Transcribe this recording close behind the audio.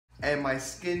and my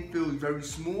skin feels very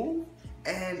smooth,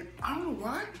 and I don't know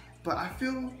why, but I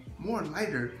feel more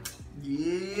lighter.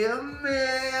 Yeah,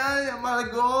 man, I'm about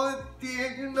to go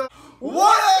there, you know.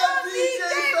 What up, DJ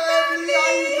family?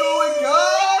 How you doing,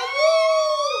 guys?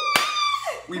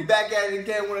 We back at it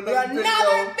again with another video.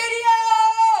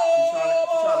 She's trying to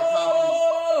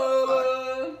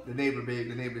copy. The neighbor, babe.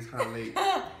 The neighbor's kind of late.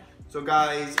 So,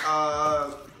 guys,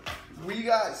 we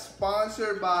got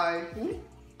sponsored by who?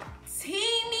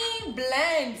 Teami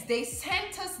Blends. They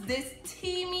sent us this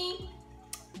Teami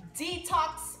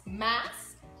Detox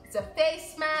mask. It's a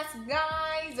face mask,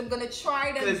 guys. I'm gonna try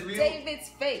it on David's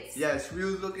face. Yes, we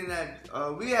was looking at,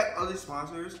 we had other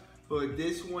sponsors, but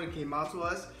this one came out to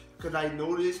us because I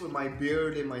noticed with my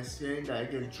beard and my skin that I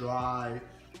get dry.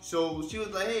 So she was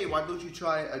like, hey, why don't you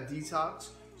try a detox?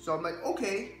 So I'm like,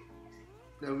 okay.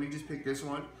 Then we just picked this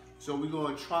one. So we're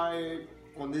gonna try it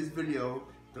on this video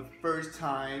the first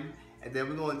time, and then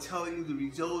we're gonna tell you the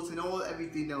results and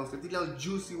everything else. Everything else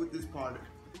juicy with this product.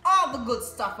 All the good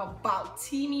stuff about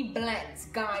Teami Blends,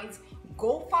 guys.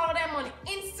 Go follow them on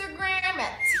Instagram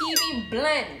at Teami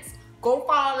Blends. Go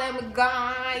follow them,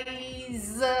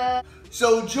 guys.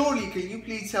 So Jody, can you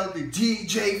please tell the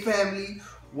DJ family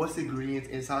what's the ingredients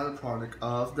inside the product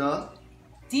of the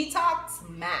detox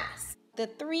mask? The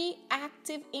 3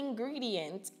 active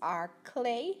ingredients are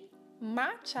clay,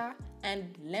 matcha,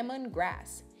 and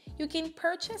lemongrass. You can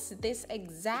purchase this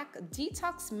exact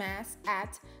detox mask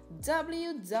at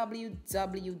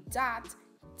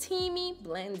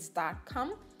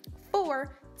www.teamiblends.com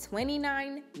for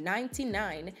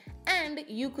 $29.99, and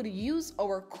you could use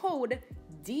our code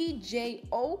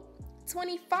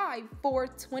DJO25 for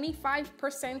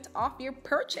 25% off your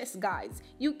purchase, guys.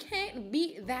 You can't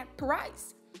beat that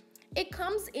price. It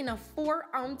comes in a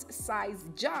 4-ounce size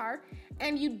jar,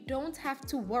 and you don't have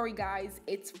to worry, guys.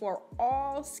 It's for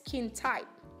all skin type.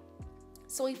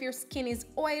 So if your skin is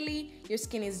oily, your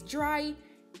skin is dry,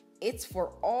 it's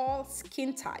for all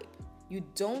skin type. You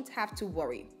don't have to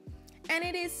worry. And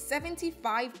it is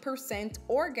 75%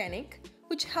 organic,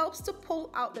 which helps to pull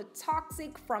out the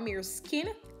toxic from your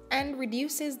skin and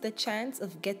reduces the chance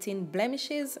of getting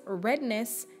blemishes,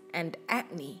 redness, and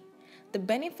acne. The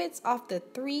benefits of the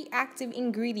 3 active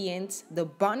ingredients: the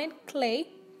bonnet clay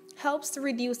helps to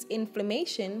reduce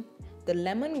inflammation, the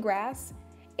lemongrass,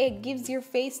 it gives your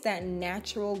face that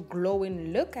natural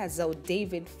glowing look as though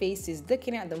David's face is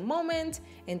looking at the moment,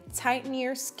 and tighten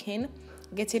your skin,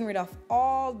 getting rid of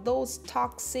all those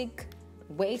toxic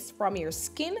waste from your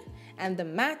skin. And the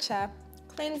matcha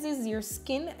cleanses your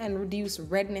skin and reduce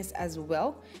redness as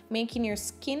well, making your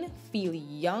skin feel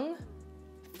young,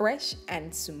 fresh,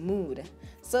 and smooth.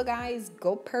 So guys,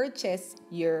 go purchase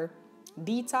your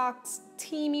detox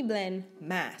Teami Blend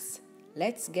mask.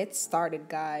 Let's get started,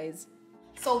 guys.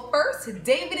 So first,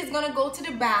 David is gonna go to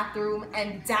the bathroom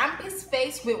and damp his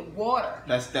face with water.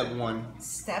 That's step 1.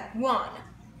 Step 1.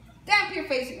 Damp your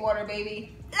face with water,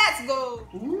 baby. Let's go.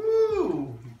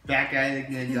 Ooh, back at it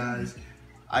again, guys.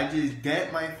 I just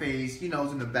damped my face. You know, I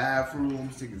was in the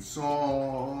bathroom singing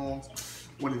songs.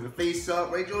 Wanted the face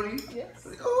up, right, Jody? Yes.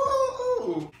 Like,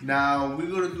 oh. Now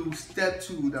we're gonna do step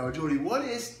 2. Now, Jody, what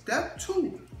is step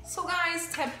 2? So guys,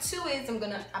 step 2 is I'm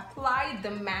gonna apply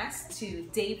the mask to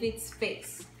David's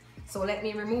face. So let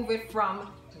me remove it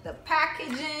from the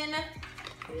packaging.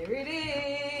 Here it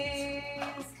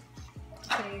is.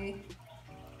 Okay.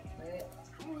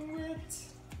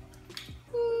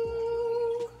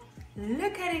 Ooh.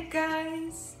 Look at it,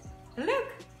 guys. Look.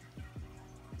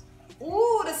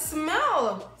 Ooh, the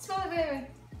smell. Smell it, baby.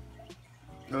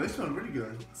 No, it smells really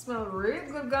good. Smell really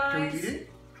good, guys. Can we eat it?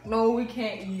 No, we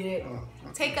can't eat it. Oh,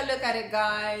 okay. Take a look at it,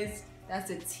 guys. That's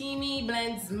the Teami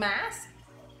Blends mask.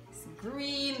 It's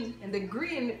green, and the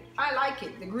green, I like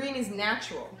it. The green is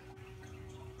natural.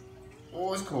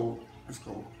 Oh, it's cold. It's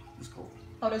cold. It's cold.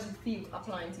 How does it feel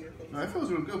applying to your face? No, it feels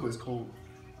real good, but it's cold.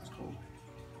 It's cold.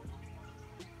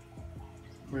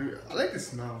 I like the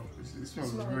smell. It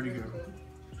smells really good.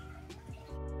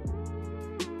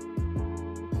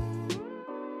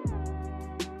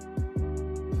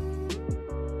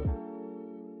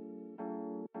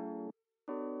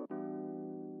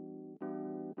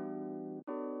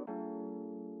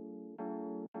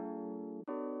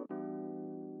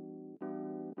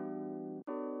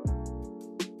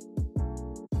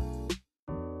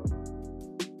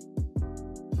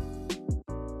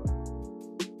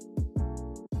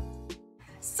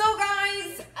 So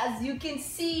guys, as you can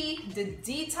see, the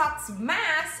detox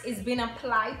mask is being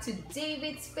applied to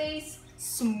David's face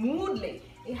smoothly.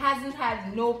 It hasn't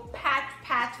had no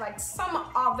patch like some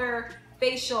other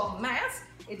facial mask.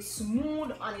 It's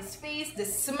smooth on his face. The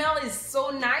smell is so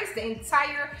nice. The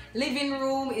entire living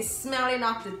room is smelling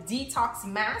of the detox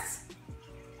mask.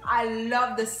 I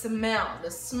love the smell.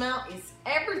 The smell is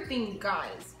everything,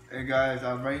 guys. Hey guys,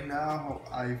 right now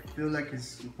I feel like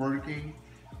it's working.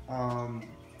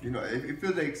 You know, it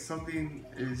feels like something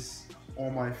is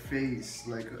on my face,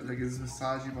 like it's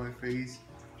massaging my face.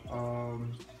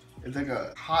 It's like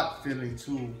a hot feeling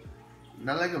too.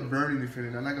 Not like a burning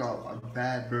feeling, not like a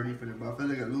bad burning feeling, but I feel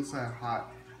like it looks like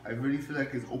hot. I really feel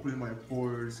like it's opening my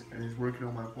pores and it's working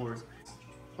on my pores.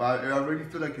 But I already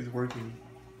feel like it's working.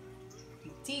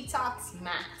 Detox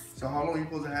mask. So how long are you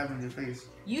supposed to have it on your face?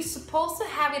 You're supposed to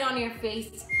have it on your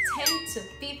face 10 to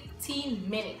 15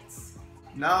 minutes.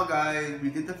 Now guys, we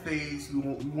did the face, we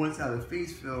want to have the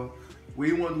face feel.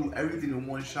 We want to do everything in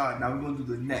one shot. Now we're going to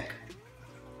do the neck.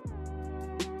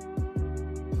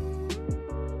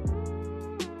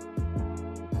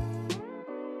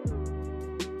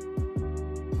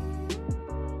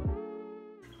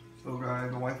 So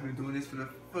guys, my wife has been doing this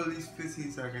for at least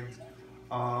 15 seconds.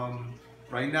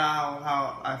 Right now,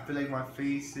 how I feel like my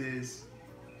face is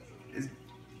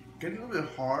getting a little bit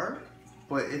hard,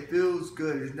 but it feels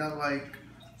good. It's not like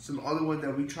some other one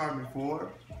that we tried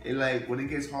before. It like when it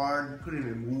gets hard, you couldn't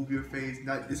even move your face.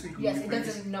 Not this week. Yes, it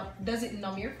doesn't. Does it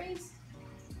numb your face?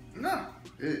 No,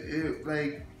 it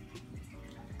like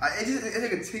it's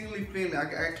like a tingly feeling.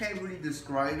 I can't really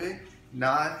describe it.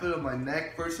 Now I feel in my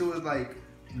neck. First it was like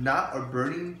not a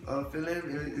burning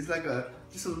feeling. It's like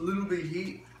just a little bit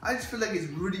heat. I just feel like it's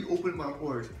really opening my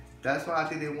pores. That's why I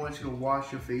think they want you to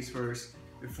wash your face first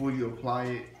before you apply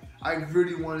it. I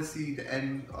really want to see the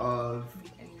end of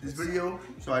this video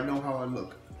so I know how I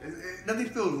look. Nothing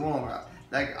feels wrong.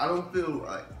 Like I don't feel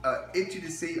itchy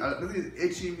to say. Nothing is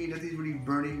itching me. Nothing's really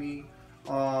burning me.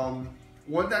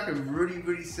 One thing I can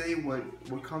really say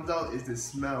what comes out is the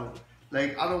smell.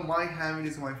 Like I don't mind having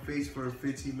this on my face for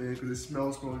 15 minutes because it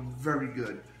smells going very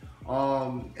good.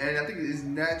 And I think it's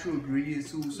natural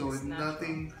ingredients too, so it's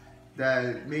nothing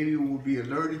that maybe will be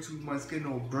allergic to my skin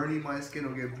or burning my skin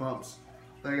or get bumps.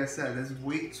 Like I said, let's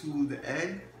wait to the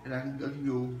end and I can give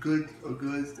you a good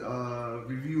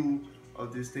review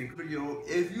of this thing. Video.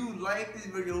 If you like this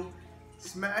video,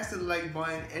 smash the like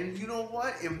button, and you know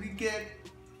what? If we get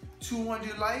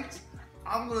 200 likes,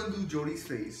 I'm gonna do Jody's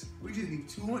face. We just need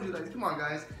 200 likes. Come on,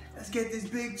 guys, let's get this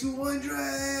big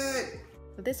 200.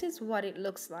 This is what it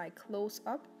looks like close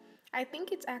up. I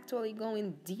think it's actually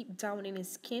going deep down in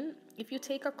his skin. If you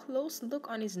take a close look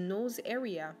on his nose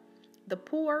area, the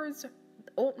pores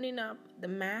opening up, the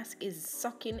mask is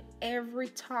sucking every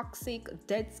toxic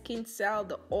dead skin cell,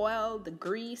 the oil, the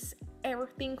grease,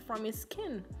 everything from his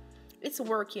skin. It's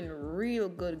working real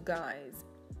good, guys,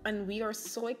 and we are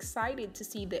so excited to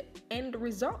see the end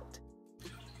result.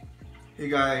 Hey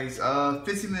guys,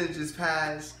 15 minutes just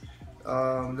passed.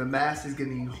 The mask is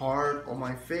getting hard on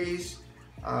my face.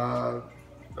 But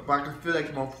I can feel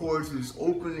like my pores is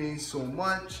opening so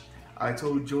much. I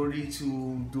told Jody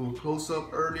to do a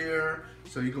close-up earlier,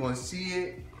 so you're gonna see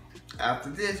it. After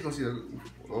this, you're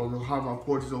gonna see how my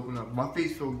pores is opening up. My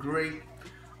face feels great.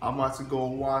 I'm about to go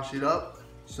wash it up,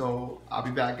 so I'll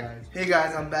be back, guys. Hey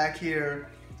guys, I'm back here.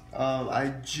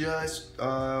 I just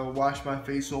washed my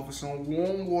face off with some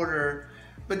warm water,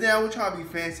 but then I would try to be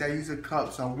fancy. I used a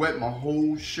cup, so I wet my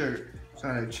whole shirt. So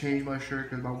I had to change my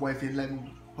shirt because my wife didn't let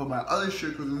me put my other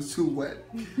shirt because it was too wet.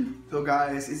 So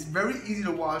guys, it's very easy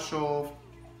to wash off,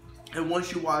 and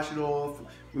once you wash it off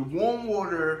with warm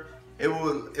water, it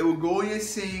will go in your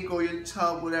sink or your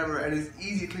tub, whatever, and it's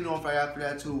easy to clean off right after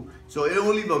that too. So it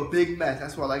won't leave a big mess.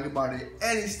 That's what I like about it,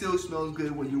 and it still smells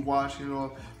good when you wash it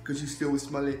off because you still would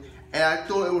smell it. And I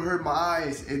thought it would hurt my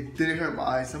eyes. It didn't hurt my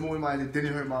eyes. Some of my eyes, it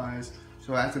didn't hurt my eyes.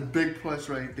 So that's a big plus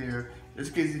right there.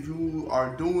 Just in case if you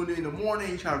are doing it in the morning,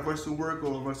 you try to rush to work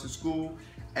or rush to school,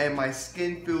 and my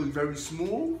skin feels very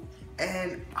smooth,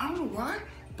 and I don't know why,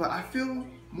 but I feel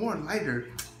more lighter.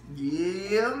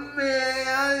 Yeah,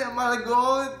 man, I'm about to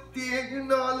go thick, you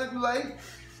know I look like,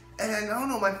 and I don't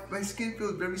know, my skin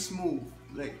feels very smooth,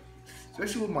 like,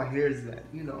 especially with my hairs that,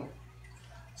 you know.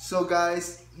 So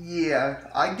guys, yeah,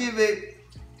 I give it,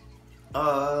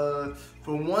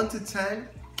 from 1 to 10,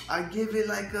 I give it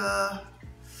like a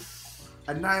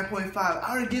 9.5.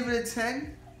 I would give it a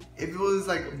 10 if it was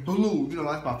like blue. You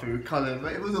know, that's my favorite color.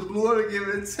 If it was a blue, I would give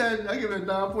it a 10. I give it a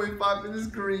 9.5 if it's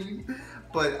green.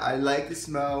 But I like the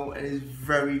smell and it's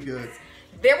very good.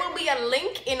 There will be a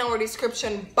link in our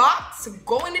description box.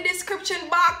 Go in the description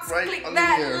box, click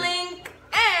that link,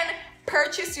 and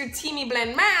purchase your Teami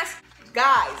Blend mask.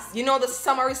 Guys, you know the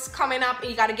summer is coming up and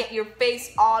you gotta get your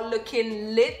face all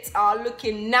looking lit, all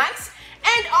looking nice.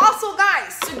 And also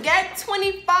guys, to get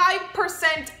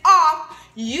 25% off,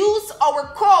 use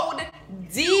our code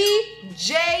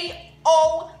DJO25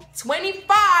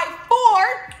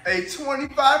 for a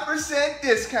 25%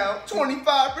 discount.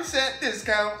 25%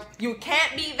 discount. You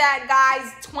can't beat that,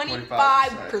 guys.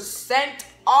 25%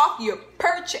 off your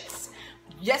purchase.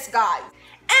 Yes, guys.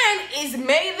 And it's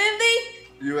made in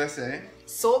the USA.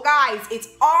 So guys, it's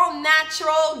all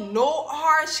natural, no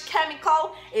harsh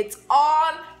chemical. It's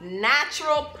all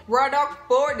natural product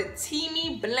for the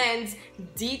Teami Blends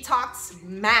Detox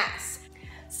Mask.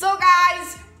 So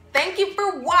guys, thank you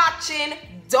for watching.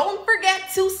 Don't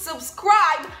forget to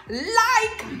subscribe,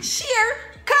 like, share,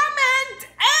 comment,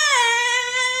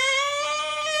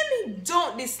 and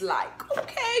don't dislike,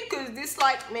 okay? Because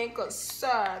dislike make us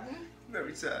sad.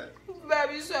 Very sad.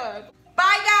 Very sad.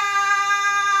 Bye guys!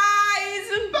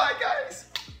 Bye guys.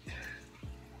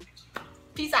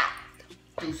 Peace out.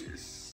 Deuces.